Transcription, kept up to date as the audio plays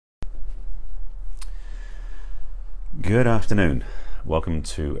Good afternoon. Welcome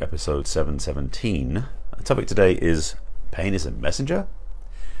to episode 717. The topic today is pain is a messenger.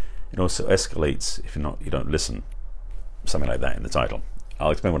 It also escalates if you don't listen. Something like that in the title.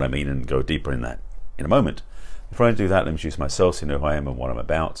 I'll explain what I mean and go deeper in that in a moment. Before I do that, let me introduce myself so you know who I am and what I'm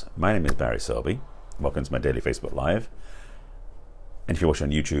about. My name is Barry Selby. Welcome to my daily Facebook Live. And if you're watching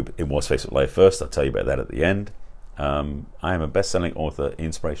on YouTube, it was Facebook Live first. I'll tell you about that at the end. I am a best-selling author,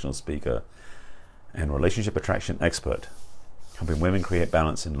 inspirational speaker, and relationship attraction expert, helping women create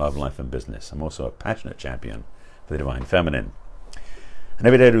balance in love, life, and business. I'm also a passionate champion for the divine feminine. And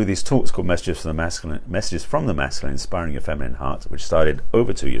every day I do these talks called Messages from the Masculine, Inspiring Your Feminine Heart, which started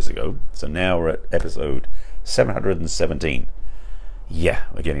over 2 years ago. So now we're at episode 717. Yeah,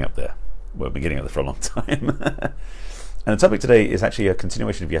 we're getting up there. We've been getting up there for a long time. And the topic today is actually a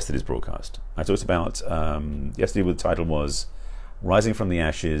continuation of yesterday's broadcast. I talked about, yesterday the title was Rising from the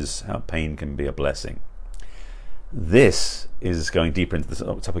Ashes, How Pain Can Be a Blessing. This is going deeper into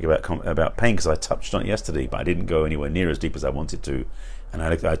the topic about pain because I touched on it yesterday, but I didn't go anywhere near as deep as I wanted to. And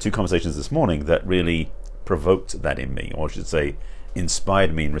I had two conversations this morning that really provoked that in me, or I should say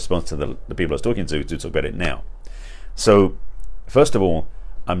inspired me in response to the people I was talking to talk about it now. So first of all,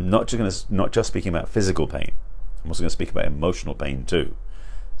 I'm not just speaking about physical pain. I'm also going to speak about emotional pain too.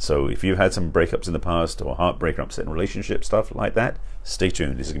 So if you've had some breakups in the past or heartbreak or upset in relationship, stuff like that, stay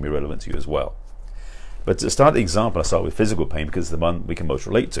tuned. This is going to be relevant to you as well. But to start the example, I start with physical pain because it's the one we can most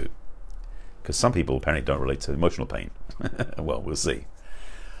relate to. Because some people apparently don't relate to emotional pain. Well, we'll see.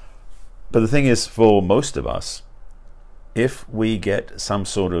 But the thing is, for most of us, if we get some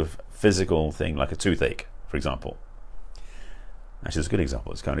sort of physical thing like a toothache, for example. Actually, it's a good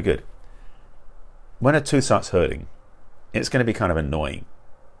example. It's kind of good. When a tooth starts hurting, it's going to be kind of annoying.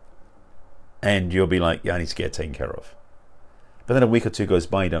 And you'll be like, yeah, I need to get it taken care of. But then a week or two goes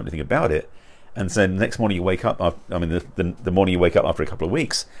by, you don't know anything about it. And then the next morning you wake up, the morning you wake up after a couple of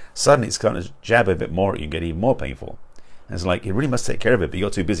weeks, suddenly it's kind of jab a bit more at you and get even more painful. And it's like, you really must take care of it, but you're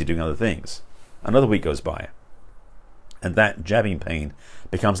too busy doing other things. Another week goes by. And that jabbing pain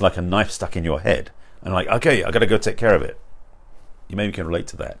becomes like a knife stuck in your head. And like, okay, I got to go take care of it. You maybe can relate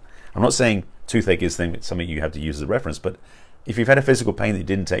to that. I'm not saying toothache is something you have to use as a reference, but if you've had a physical pain that you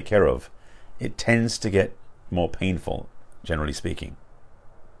didn't take care of, it tends to get more painful, generally speaking.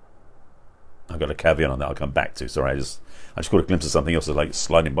 I've got a caveat on that I'll come back to. Sorry, I just caught a glimpse of something else, like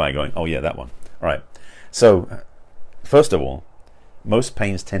sliding by going, oh yeah, that one. All right. So, first of all, most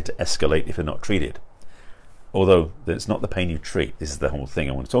pains tend to escalate if they're not treated. Although, it's not the pain you treat. This is the whole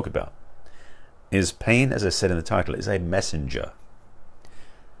thing I want to talk about. Is pain, as I said in the title, is a messenger.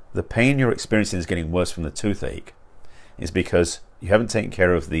 The pain you're experiencing is getting worse from the toothache is because you haven't taken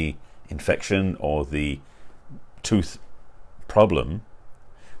care of the infection or the tooth problem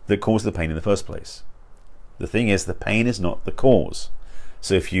that caused the pain in the first place. The thing is, the pain is not the cause.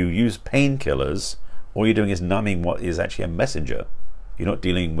 So if you use painkillers, all you're doing is numbing what is actually a messenger. You're not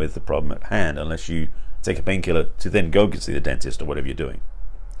dealing with the problem at hand unless you take a painkiller to then go see the dentist or whatever you're doing.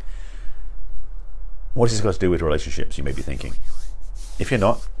 What has this got to do with relationships, you may be thinking? If you're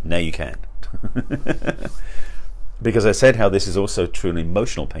not, now you can. Because I said how this is also true in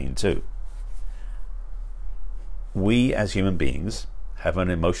emotional pain too. We as human beings have an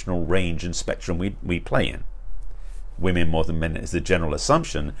emotional range and spectrum we play in. Women more than men is the general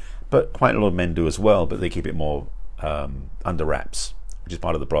assumption, but quite a lot of men do as well, but they keep it more under wraps, which is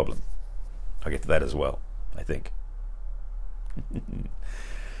part of the problem. I'll get to that as well, I think.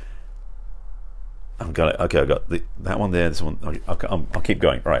 I've got it. Okay, I got that one there. This one. I'll keep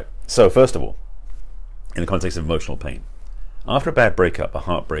going. All right. So first of all, in the context of emotional pain, after a bad breakup, a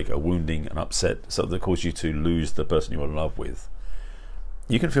heartbreak, a wounding, an upset, something that caused you to lose the person you were in love with,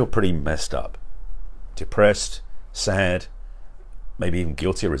 you can feel pretty messed up, depressed, sad, maybe even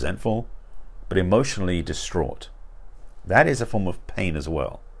guilty or resentful, but emotionally distraught. That is a form of pain as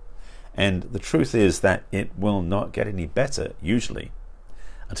well. And the truth is that it will not get any better, usually,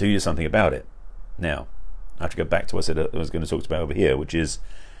 until you do something about it. Now, I have to go back to what I said I was going to talk about over here, which is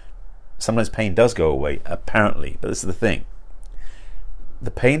sometimes pain does go away, apparently, but this is the thing.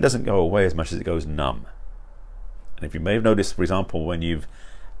 The pain doesn't go away as much as it goes numb. And if you may have noticed, for example, when you've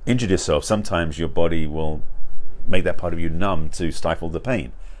injured yourself, sometimes your body will make that part of you numb to stifle the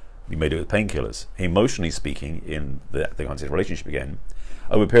pain. You may do it with painkillers. Emotionally speaking, in the context of relationship again,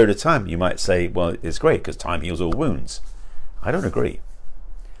 over a period of time, you might say, well, it's great because time heals all wounds. I don't agree.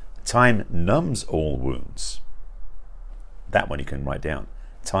 Time numbs all wounds. That one you can write down.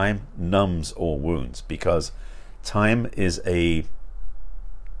 Time numbs all wounds because time is a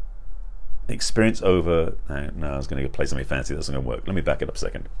experience over. No, I was going to play something fancy. That's not going to work. Let me back it up a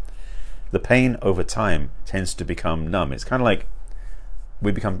second. the pain over time tends to become numb. It's kind of like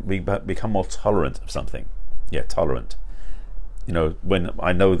we become more tolerant of something. Yeah, tolerant. You know, when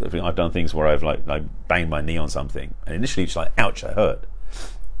I know that I've done things where I've like banged my knee on something, and initially it's like, ouch, I hurt.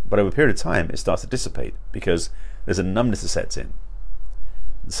 But over a period of time, it starts to dissipate because there's a numbness that sets in.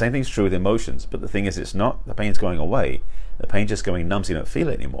 The same thing's true with emotions, but the thing is, it's not the pain's going away. The pain's just going numb, so you don't feel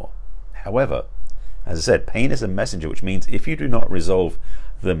it anymore. However, as I said, pain is a messenger, which means if you do not resolve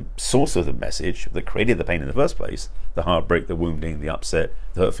the source of the message that created the pain in the first place, the heartbreak, the wounding, the upset,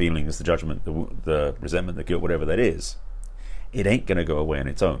 the hurt feelings, the judgment, the resentment, the guilt, whatever that is, it ain't going to go away on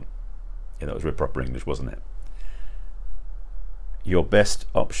its own. Yeah, that was real proper English, wasn't it? Your best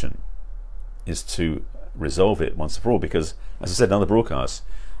option is to resolve it once and for all, because, as I said in other broadcasts,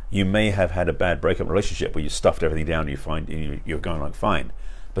 you may have had a bad breakup relationship where you stuffed everything down and you find you're going on fine.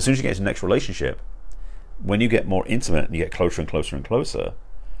 But as soon as you get into the next relationship, when you get more intimate and you get closer and closer and closer,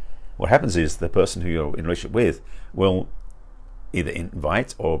 what happens is the person who you're in a relationship with will either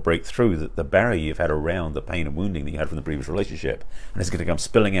invite or break through the barrier you've had around the pain and wounding that you had from the previous relationship, and it's going to come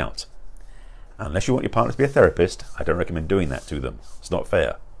spilling out. Unless you want your partner to be a therapist, I don't recommend doing that to them. It's not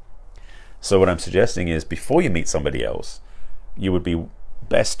fair. So what I'm suggesting is, before you meet somebody else, you would be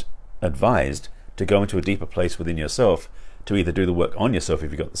best advised to go into a deeper place within yourself, to either do the work on yourself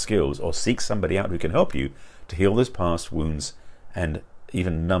if you've got the skills, or seek somebody out who can help you to heal those past wounds and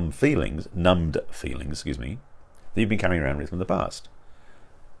even numbed feelings, excuse me, that you've been carrying around with from the past.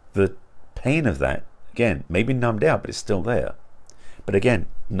 The pain of that, again, may be numbed out, but it's still there. But again,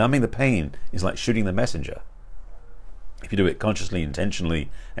 numbing the pain is like shooting the messenger. If you do it consciously, intentionally,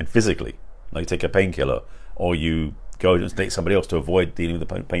 and physically, like you take a painkiller, or you go and take somebody else to avoid dealing with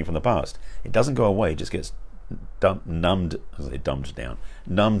the pain from the past, it doesn't go away, it just gets numbed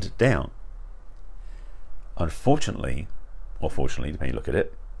down. Unfortunately, or fortunately, depending how you look at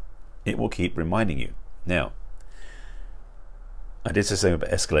it, it will keep reminding you. Now, I did say something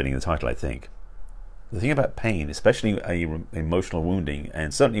about escalating the title, I think. The thing about pain, especially emotional wounding,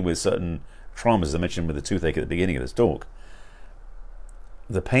 and certainly with certain traumas, as I mentioned with the toothache at the beginning of this talk,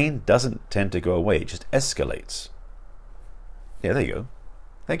 the pain doesn't tend to go away, it just escalates. Yeah, there you go.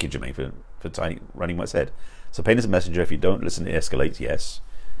 Thank you, Jermaine, for running my head. So pain is a messenger. If you don't listen, it escalates. Yes.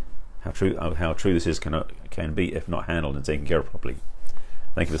 How true this is can be if not handled and taken care of properly.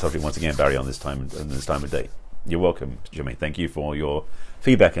 Thank you for the subject once again, Barry, on this time of day. You're welcome, Jermaine. Thank you for your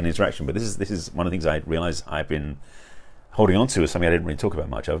feedback and interaction. But this is one of the things I realized I've been holding on to, is something I didn't really talk about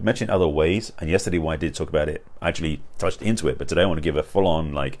much. I've mentioned other ways, and yesterday when I did talk about it, I actually touched into it. But today I want to give a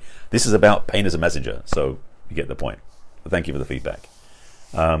full-on, like, this is about pain as a messenger. So you get the point. But thank you for the feedback.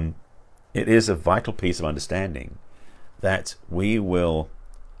 It is a vital piece of understanding that it's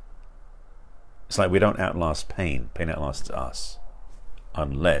like we don't outlast pain. Pain outlasts us,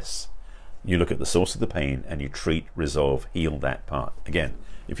 unless you look at the source of the pain and you treat, resolve, heal that part. Again,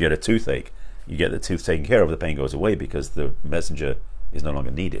 if you had a toothache, you get the tooth taken care of, the pain goes away because the messenger is no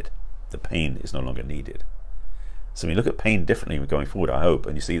longer needed. The pain is no longer needed. So when you look at pain differently going forward, I hope,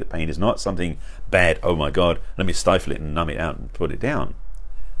 and you see that pain is not something bad, oh my God, let me stifle it and numb it out and put it down.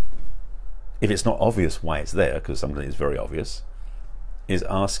 If it's not obvious why it's there, because something is very obvious, is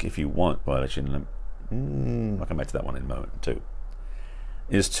ask if you want, well, actually, I'll come back to that one in a moment too,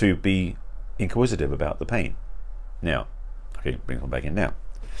 is to be inquisitive about the pain. Now, okay, bring it back in now.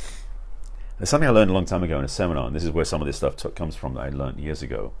 There's something I learned a long time ago in a seminar, and this is where some of this stuff comes from that I learned years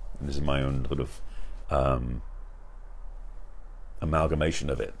ago, and this is my own sort of amalgamation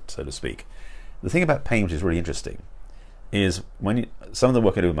of it, so to speak. The thing about pain, which is really interesting, is some of the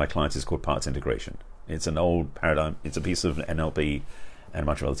work I do with my clients is called parts integration. It's an old paradigm. It's a piece of NLP and a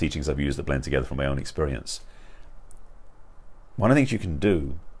bunch of other teachings I've used that blend together from my own experience. One of the things you can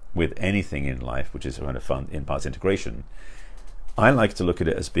do with anything in life, which is kind of fun in parts integration, I like to look at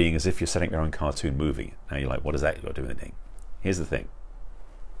it as being as if you're setting your own cartoon movie. Now you're like, what does that got to do with anything? Here's the thing.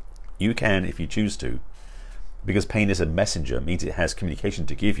 You can, if you choose to, because pain is a messenger, means it has communication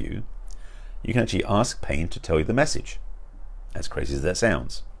to give you, you can actually ask pain to tell you the message. As crazy as that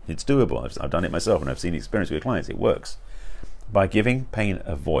sounds, it's doable. I've done it myself, and I've seen the experience with clients. It works. By giving pain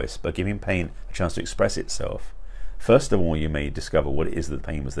a voice, by giving pain a chance to express itself, first of all, you may discover what it is that the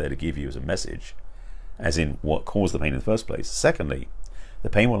pain was there to give you as a message, as in what caused the pain in the first place. Secondly, the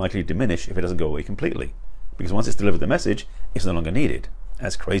pain will likely diminish if it doesn't go away completely, because once it's delivered the message, it's no longer needed.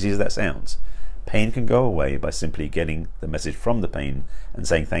 As crazy as that sounds, pain can go away by simply getting the message from the pain and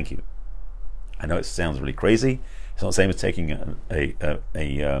saying thank you. I know it sounds really crazy. It's not the same as taking a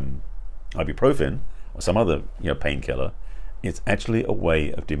ibuprofen or some other painkiller. It's actually a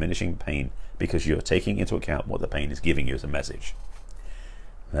way of diminishing pain because you're taking into account what the pain is giving you as a message.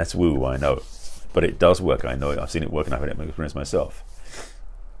 That's woo, I know. But it does work, I know. I've seen it work and I've had it experience myself.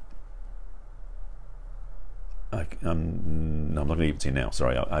 I'm not going to leave it to you now.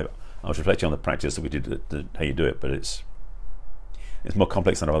 Sorry, I was reflecting on the practice that we did, how you do it, but it's more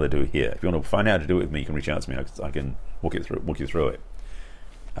complex than I'd rather do it here. If you want to find out how to do it with me, you can reach out to me. I can walk you through it.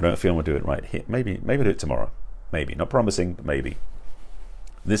 I don't feel I'm going to do it right here. Maybe do it tomorrow. Maybe. Not promising, but maybe.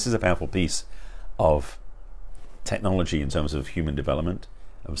 This is a powerful piece of technology in terms of human development,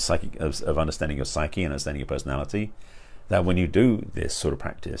 of understanding your psyche and understanding your personality, that when you do this sort of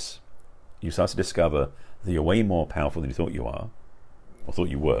practice, you start to discover that you're way more powerful than you thought you are, or thought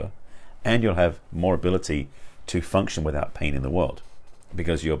you were, and you'll have more ability to function without pain in the world,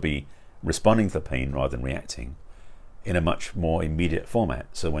 because you'll be responding to the pain rather than reacting in a much more immediate format.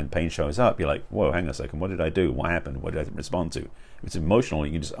 So when pain shows up, you're like, whoa, hang on a second, what did I do? What happened? What did I respond to? If it's emotional,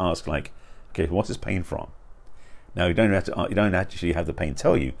 you can just ask, like, okay, what is pain from? Now, you don't actually have the pain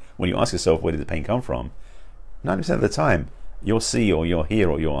tell you. When you ask yourself, where did the pain come from? 90% of the time, you'll see or you'll hear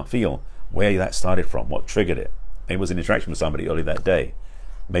or you'll feel where that started from, what triggered it. Maybe it was an interaction with somebody early that day.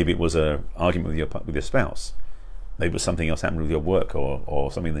 Maybe it was an argument with your spouse. Maybe it was something else happened with your work or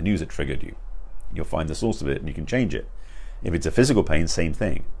something in the news that triggered you. You'll find the source of it and you can change it. If it's a physical pain, same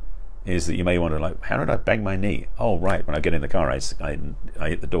thing. Is that you may wonder, like, how did I bang my knee? Oh, right, when I get in the car, I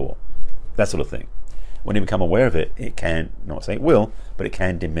hit the door. That sort of thing. When you become aware of it, it can, not say it will, but it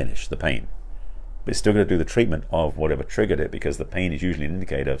can diminish the pain. But it's still going to do the treatment of whatever triggered it, because the pain is usually an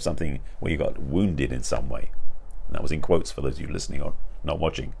indicator of something where you got wounded in some way. And that was in quotes for those of you listening or not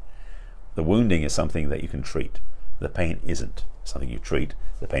watching. The wounding is something that you can treat. The pain isn't something you treat.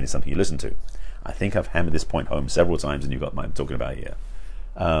 The pain is something you listen to. I think I've hammered this point home several times, and you've got what I'm talking about here.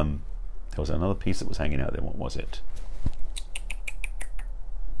 There was another piece that was hanging out there. What was it?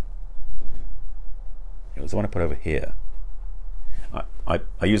 It was the one I put over here. I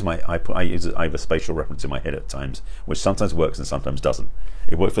have a spatial reference in my head at times, which sometimes works and sometimes doesn't.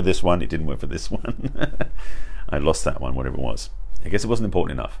 It worked for this one. It didn't work for this one. I lost that one, whatever it was. I guess it wasn't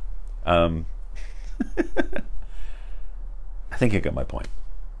important enough. I think you got my point.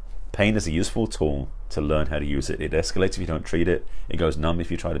 Pain is a useful tool to learn how to use it. It escalates if you don't treat it. It goes numb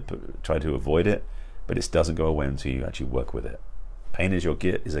if you try to avoid it, but it doesn't go away until you actually work with it. Pain is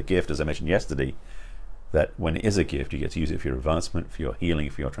a gift, as I mentioned yesterday, that when it is a gift, you get to use it for your advancement, for your healing,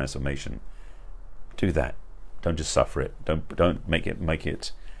 for your transformation. Do that. Don't just suffer it. Don't make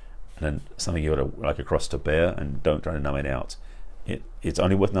it and something you're like a cross to bear, and don't try to numb it out. It's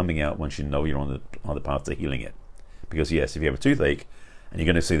only worth numbing out once you know you're on the path to healing it. Because yes, if you have a toothache and you're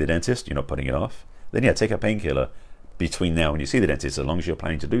going to see the dentist, you're not putting it off, then yeah, take a painkiller between now and you see the dentist, as long as you're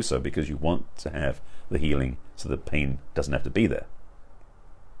planning to do so, because you want to have the healing so the pain doesn't have to be there.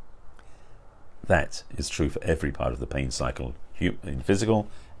 That is true for every part of the pain cycle, physical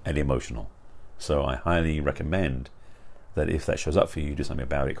and emotional. So I highly recommend that if that shows up for you, do something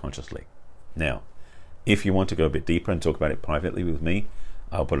about it consciously. Now, if you want to go a bit deeper and talk about it privately with me,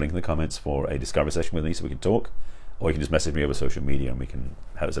 I'll put a link in the comments for a discovery session with me so we can talk, or you can just message me over social media and we can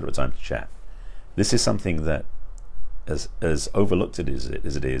have a sort of a time to chat. This is something that, as overlooked as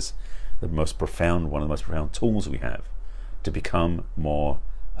it is, one of the most profound tools we have to become more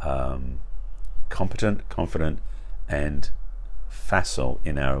competent, confident, and facile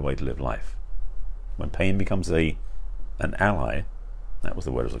in our way to live life. When pain becomes an ally, that was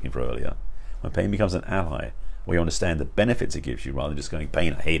the word I was looking for earlier. When pain becomes an ally, where you understand the benefits it gives you rather than just going,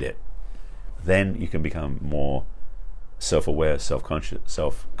 pain, I hate it, then you can become more self-aware,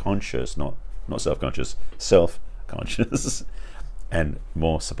 self-conscious, not self-conscious, self-conscious, and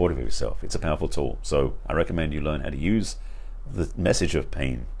more supportive of yourself. It's a powerful tool. So I recommend you learn how to use the message of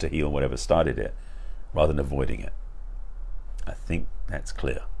pain to heal whatever started it, rather than avoiding it. I think that's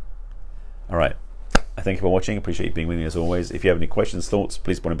clear. All right. I thank you for watching. Appreciate you being with me as always. If you have any questions, thoughts,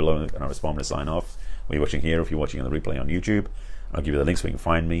 please put them below and I'll respond when I sign off. When you're watching here, if you're watching on the replay on YouTube, I'll give you the links so you can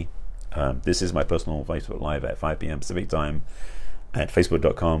find me. This is my personal Facebook Live at 5 p.m. Pacific time at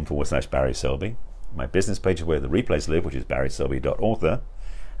facebook.com/Barry Selby. My business page is where the replays live, which is barryselby.author.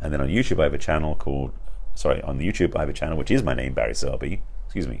 And then on YouTube, I have a channel which is my name, Barry Selby.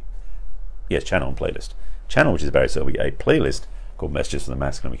 Excuse me. Yes, channel and playlist. Channel, which is Barry Selby, a playlist called Messages from the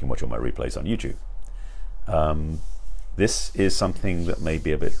Masculine. We can watch all my replays on YouTube. This is something that may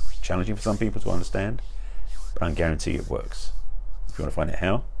be a bit challenging for some people to understand, but I guarantee it works. If you want to find out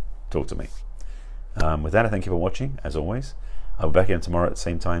how, talk to me. With that, I thank you for watching, as always. I'll be back again tomorrow at the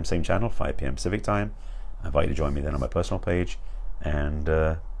same time, same channel, 5 p.m. Pacific time. I invite you to join me then on my personal page, and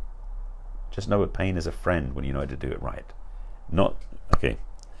just know that pain is a friend when you know how to do it right.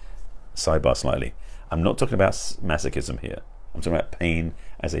 Sidebar slightly. I'm not talking about masochism here. I'm talking about pain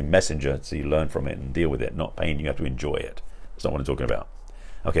as a messenger, so you learn from it and deal with it, not pain you have to enjoy it. That's not what I'm talking about.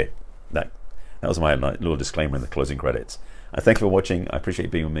 Okay, that was my little disclaimer in the closing credits. Thank you for watching. I appreciate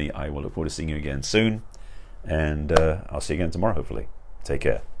you being with me. I will look forward to seeing you again soon, and I'll see you again tomorrow, hopefully. Take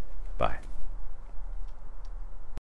care. Bye.